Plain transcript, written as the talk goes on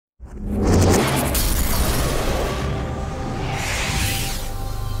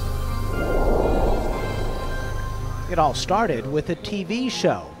It all started with a TV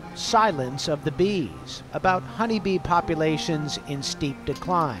show, Silence of the Bees, about honeybee populations in steep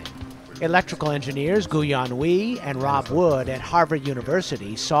decline. Electrical engineers Gu-Yeon and Rob Wood at Harvard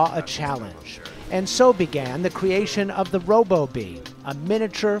University saw a challenge. And so began the creation of the RoboBee, a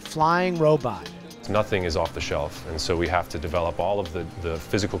miniature flying robot. Nothing is off the shelf, and so we have to develop all of the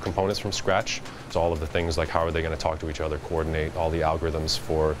physical components from scratch. So all of the things like how are they going to talk to each other, coordinate all the algorithms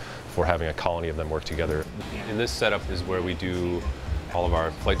for having a colony of them work together. In this setup is where we do all of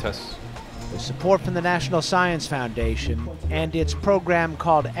our flight tests. With support from the National Science Foundation and its program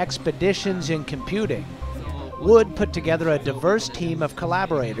called Expeditions in Computing, Wood put together a diverse team of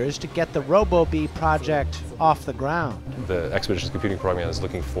collaborators to get the RoboBee project off the ground. The Expeditions Computing program is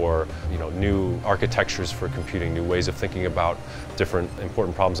looking for new architectures for computing, new ways of thinking about different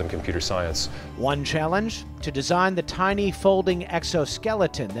important problems in computer science. One challenge, to design the tiny folding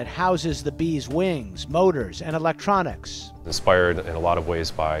exoskeleton that houses the bee's wings, motors, and electronics. Inspired in a lot of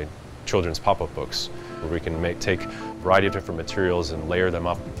ways by children's pop-up books, where we can take a variety of different materials and layer them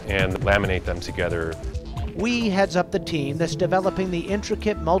up and laminate them together. Wee heads up the team that's developing the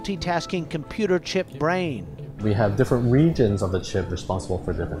intricate multitasking computer chip brain. We have different regions of the chip responsible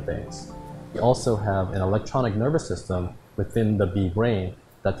for different things. We also have an electronic nervous system within the bee brain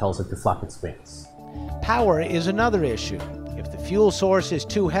that tells it to flap its wings. Power is another issue. If the fuel source is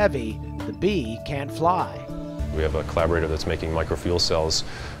too heavy, the bee can't fly. We have a collaborator that's making microfuel cells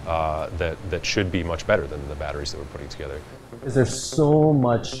that should be much better than the batteries that we're putting together. There's so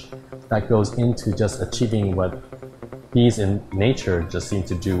much that goes into just achieving what bees in nature just seem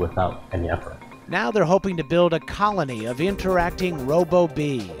to do without any effort. Now they're hoping to build a colony of interacting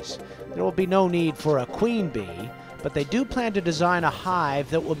RoboBees. There will be no need for a queen bee, but they do plan to design a hive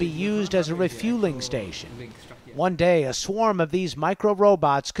that will be used as a refueling station. One day, a swarm of these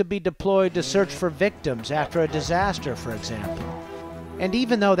micro-robots could be deployed to search for victims after a disaster, for example. And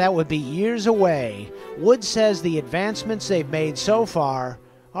even though that would be years away, Wood says the advancements they've made so far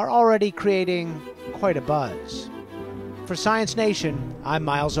are already creating quite a buzz. For Science Nation, I'm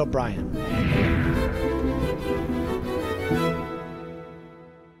Miles O'Brien.